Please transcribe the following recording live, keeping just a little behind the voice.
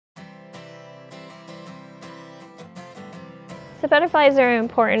So butterflies are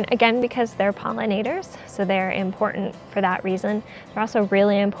important, again, because they're pollinators, so they're important for that reason. They're also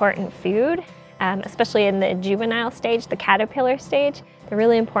really important food, especially in the juvenile stage, the caterpillar stage. They're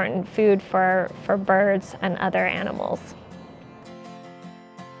really important food for birds and other animals.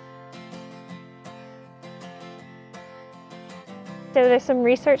 So there's some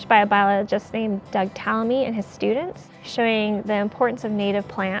research by a biologist named Doug Tallamy and his students showing the importance of native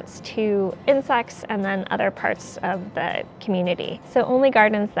plants to insects and then other parts of the community. So only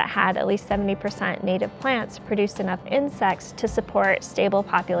gardens that had at least 70% native plants produced enough insects to support stable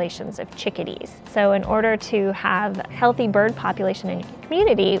populations of chickadees. So in order to have a healthy bird population in your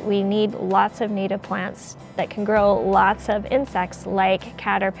community, we need lots of native plants that can grow lots of insects like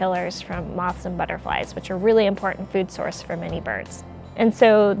caterpillars from moths and butterflies, which are a really important food source for many birds. And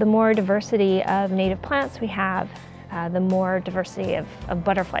so the more diversity of native plants we have, the more diversity of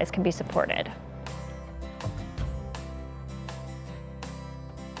butterflies can be supported.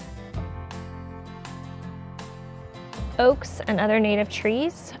 Oaks and other native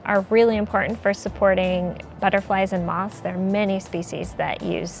trees are really important for supporting butterflies and moths. There are many species that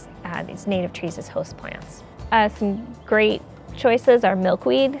use these native trees as host plants. Some great choices are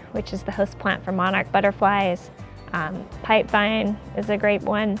milkweed, which is the host plant for monarch butterflies. Pipevine is a great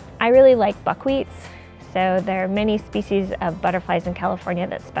one. I really like buckwheats. So there are many species of butterflies in California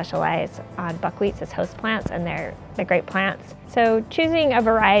that specialize on buckwheats as host plants, and they're great plants. So choosing a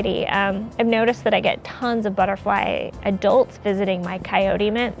variety, I've noticed that I get tons of butterfly adults visiting my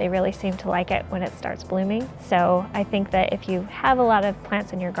coyote mint. They really seem to like it when it starts blooming. So I think that if you have a lot of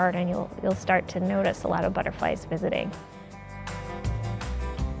plants in your garden, you'll start to notice a lot of butterflies visiting.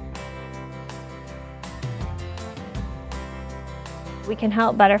 We can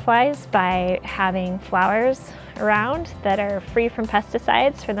help butterflies by having flowers around that are free from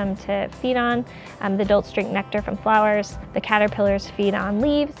pesticides for them to feed on. The adults drink nectar from flowers. The caterpillars feed on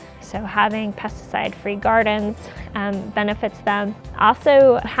leaves, so having pesticide-free gardens benefits them.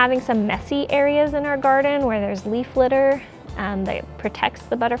 Also, having some messy areas in our garden where there's leaf litter that protects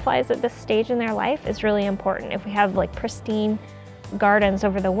the butterflies at this stage in their life is really important. If we have like pristine gardens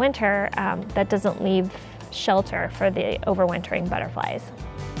over the winter, that doesn't leave shelter for the overwintering butterflies.